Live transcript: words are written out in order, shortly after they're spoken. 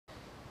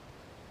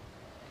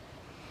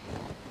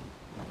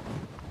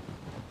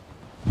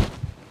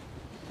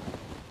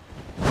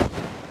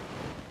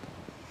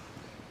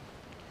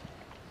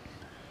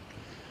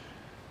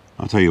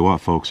I'll tell you what,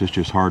 folks, it's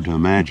just hard to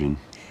imagine.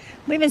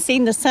 We haven't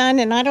seen the sun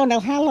in I don't know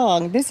how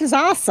long. This is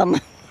awesome.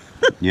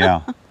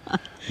 Yeah,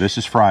 this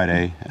is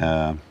Friday.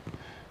 Of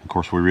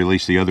course, we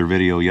released the other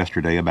video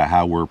yesterday about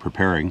how we're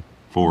preparing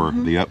for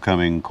the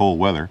upcoming cold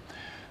weather.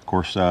 Of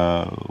course,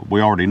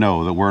 we already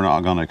know that we're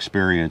not going to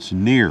experience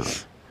near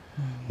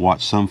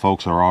what some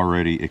folks are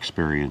already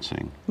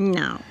experiencing.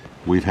 No.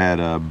 We've had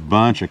a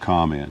bunch of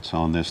comments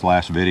on this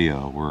last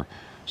video where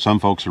some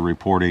folks are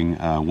reporting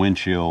wind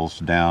chills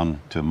down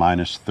to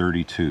minus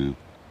 32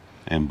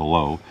 and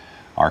below.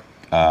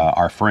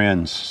 Our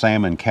friends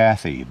Sam and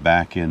Kathy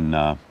back in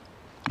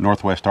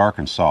Northwest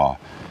Arkansas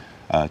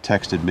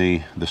texted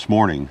me this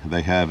morning.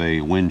 They have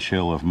a wind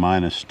chill of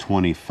minus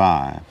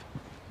 25.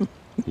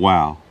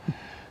 Wow.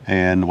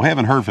 And we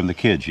haven't heard from the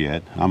kids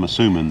yet. I'm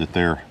assuming that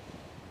they're,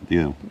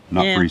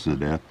 not freezing to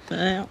death,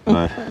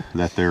 but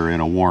that they're in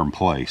a warm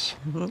place.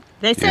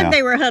 They said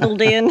they were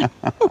huddled in.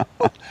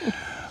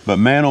 But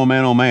man,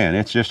 oh man,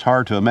 it's just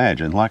hard to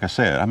imagine. Like I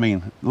said, I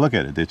mean, look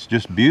at it. It's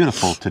just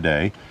beautiful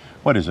today.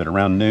 What is it,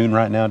 around noon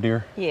right now,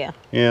 dear? Yeah.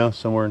 Yeah,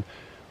 somewhere.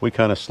 We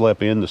kind of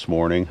slept in this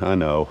morning. I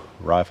know,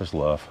 life is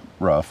rough.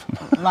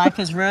 Life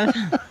is rough.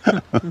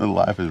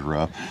 Life is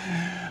rough.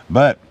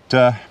 But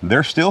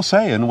they're still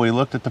saying, we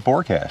looked at the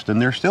forecast,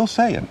 and they're still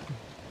saying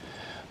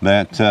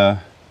that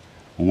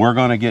we're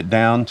going to get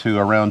down to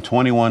around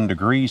 21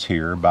 degrees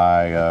here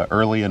by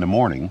early in the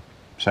morning,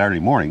 Saturday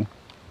morning,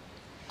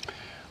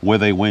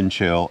 with a wind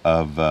chill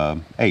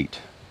of 8.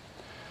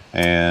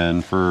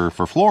 And for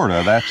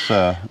Florida,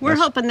 we're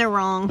hoping they're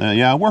wrong.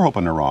 Yeah, we're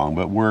hoping they're wrong,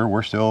 but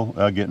we're still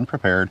getting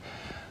prepared.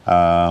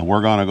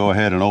 We're going to go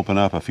ahead and open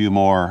up a few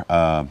more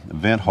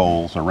vent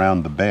holes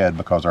around the bed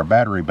because our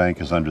battery bank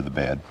is under the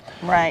bed.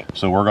 Right.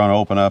 So we're going to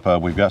open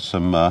up, we've got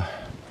some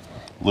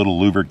little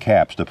louvered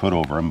caps to put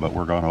over them, but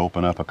we're going to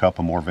open up a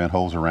couple more vent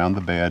holes around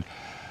the bed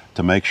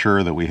to make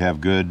sure that we have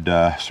good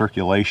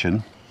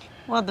circulation.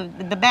 Well,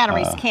 the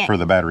batteries can't for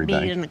the battery be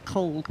bank. in a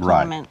cold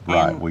climate.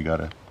 Right. We got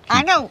to.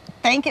 I don't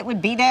think it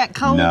would be that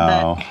cold,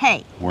 but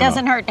hey,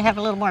 doesn't hurt to have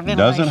a little more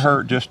ventilation. Doesn't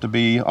hurt just to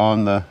be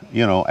on the,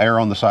 err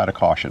on the side of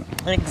caution.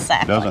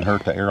 Exactly. Doesn't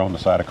hurt to err on the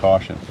side of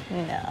caution.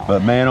 No.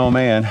 But man, oh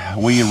man,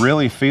 we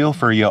really feel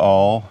for you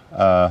all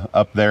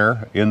up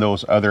there in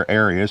those other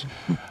areas.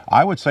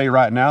 I would say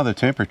right now the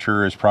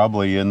temperature is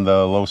probably in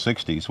the low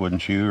 60s,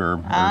 wouldn't you?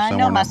 Or I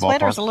know, my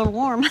sweater's a little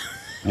warm.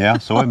 Yeah,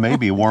 so it may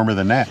be warmer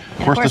than that.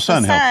 Of course, the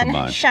sun helps a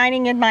bunch.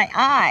 Shining in my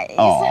eyes.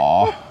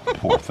 Aw,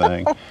 poor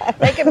thing.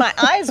 Making my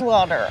eyes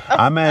water.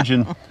 I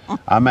imagine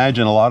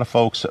a lot of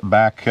folks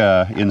back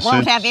in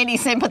won't have any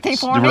sympathy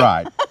for me.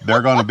 Right.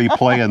 They're going to be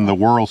playing the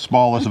world's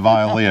smallest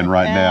violin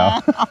right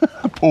now.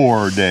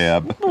 Poor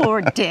Deb.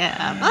 Poor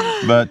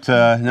Deb. But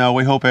no,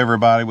 we hope we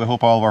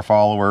hope all of our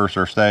followers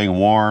are staying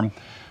warm.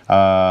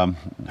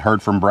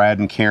 Heard from Brad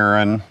and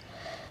Karen.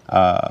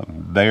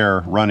 They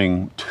are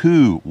running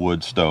 2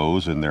 wood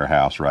stoves in their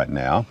house right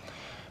now.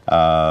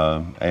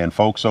 And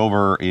folks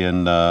over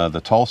in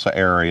the Tulsa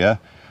area,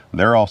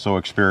 they're also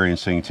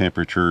experiencing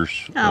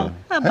temperatures. Oh,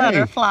 a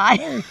butterfly.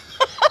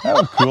 That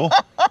was cool.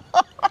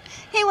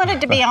 He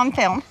wanted to be on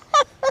film.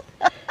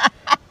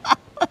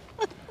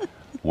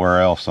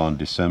 Where else on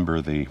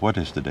December what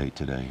is the date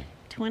today?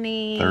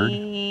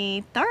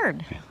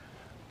 23rd. Yeah.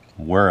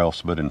 Where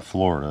else but in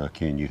Florida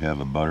can you have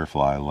a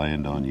butterfly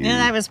land on you? Yeah,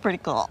 that was pretty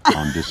cool.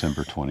 On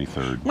December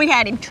 23rd. We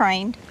had him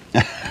trained.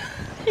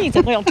 He's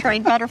a little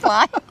trained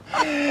butterfly.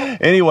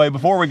 Anyway,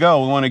 before we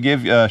go, we want to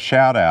give a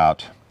shout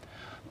out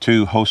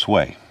to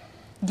Josue.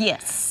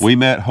 Yes. We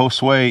met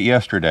Josue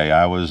yesterday.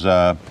 I was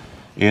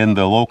in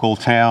the local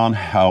town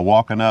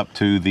walking up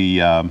to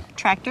the...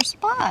 Tractor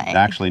Supply.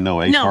 Actually,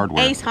 no, Ace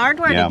Hardware. Ace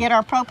Hardware to get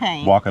our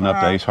propane. Walking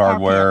up to Ace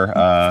Hardware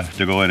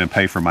to go in and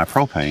pay for my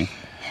propane.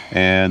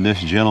 And this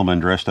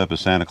gentleman dressed up as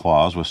Santa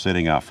Claus was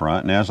sitting out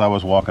front. And as I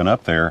was walking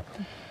up there,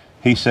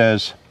 he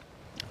says,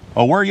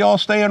 "Oh, where are y'all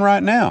staying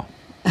right now?"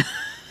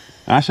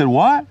 I said,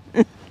 "What?"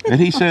 And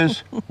he says,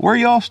 "Where are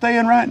y'all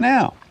staying right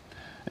now?"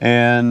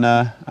 And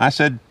I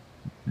said,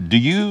 "Do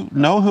you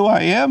know who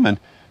I am?" And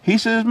he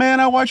says, "Man,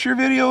 I watch your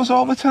videos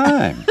all the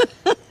time."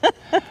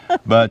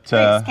 But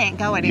can't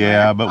go anywhere.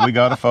 Yeah, but we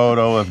got a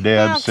photo of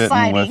Deb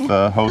sitting with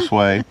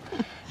Josue.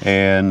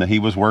 And he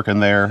was working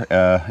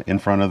there in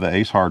front of the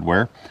Ace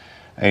Hardware,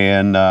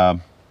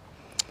 and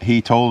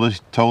he told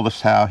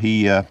us how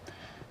he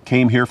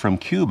came here from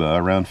Cuba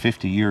around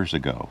 50 years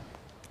ago.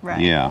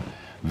 Right. Yeah,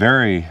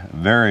 very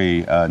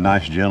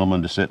nice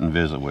gentleman to sit and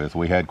visit with.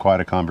 We had quite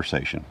a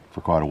conversation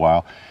for quite a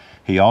while.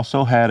 He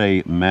also had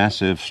a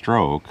massive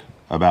stroke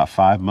about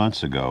 5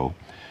 months ago,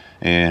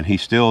 and he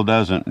still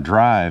doesn't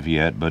drive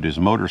yet, but his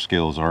motor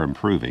skills are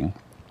improving,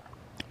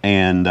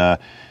 and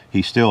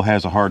he still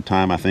has a hard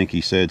time, I think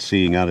he said,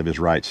 seeing out of his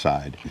right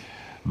side.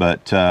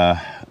 But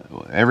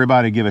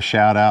everybody give a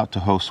shout out to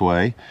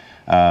Josue.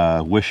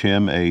 Wish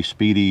him a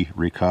speedy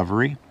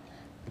recovery.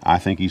 I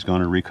think he's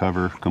going to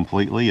recover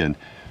completely. And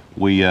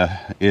we,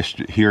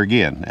 here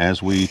again,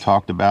 as we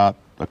talked about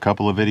a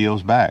couple of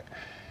videos back,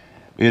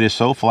 it is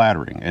so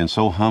flattering and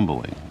so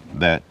humbling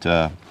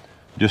that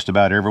just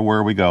about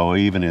everywhere we go,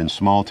 even in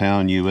small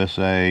town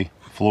USA,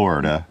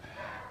 Florida,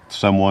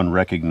 someone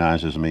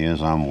recognizes me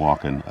as I'm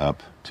walking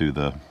up to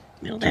the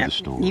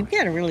store. You've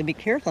got to really be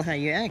careful how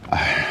you act.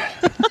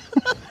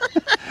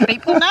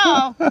 People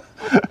know.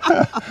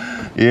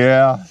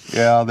 Yeah.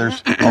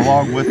 There's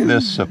along with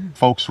this,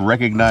 folks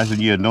recognizing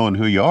you and knowing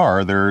who you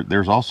are.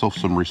 There's also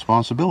some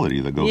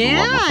responsibility that goes along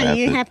with that. Yeah,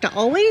 you have to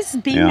always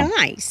be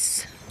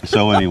nice.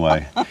 So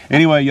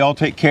anyway, y'all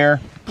take care.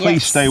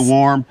 Please stay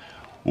warm.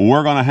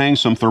 We're going to hang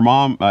some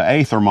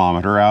a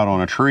thermometer out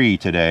on a tree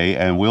today,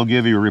 and we'll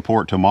give you a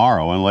report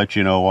tomorrow and let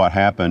you know what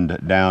happened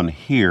down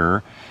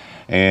here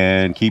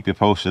and keep you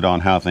posted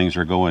on how things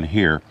are going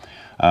here.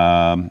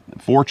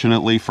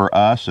 Fortunately for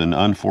us, and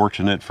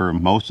unfortunate for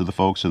most of the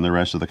folks in the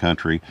rest of the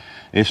country,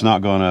 it's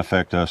not going to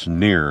affect us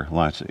near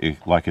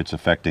like it's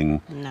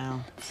affecting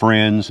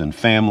friends and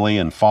family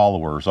and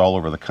followers all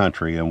over the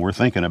country. And we're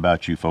thinking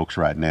about you folks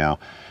right now.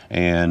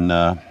 And,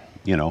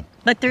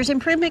 But there's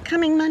improvement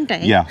coming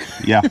Monday. Yeah.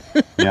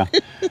 I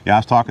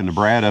was talking to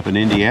Brad up in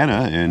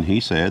Indiana, and he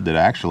said that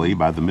actually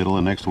by the middle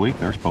of next week,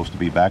 they're supposed to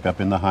be back up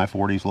in the high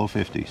 40s, low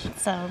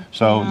 50s.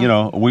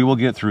 So we will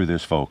get through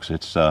this, folks.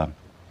 It's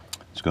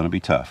going to be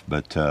tough,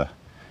 but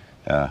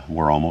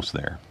we're almost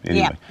there.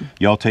 Anyway,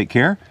 y'all take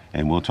care,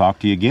 and we'll talk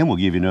to you again. We'll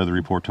give you another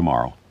report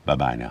tomorrow.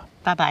 Bye-bye now.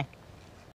 Bye-bye.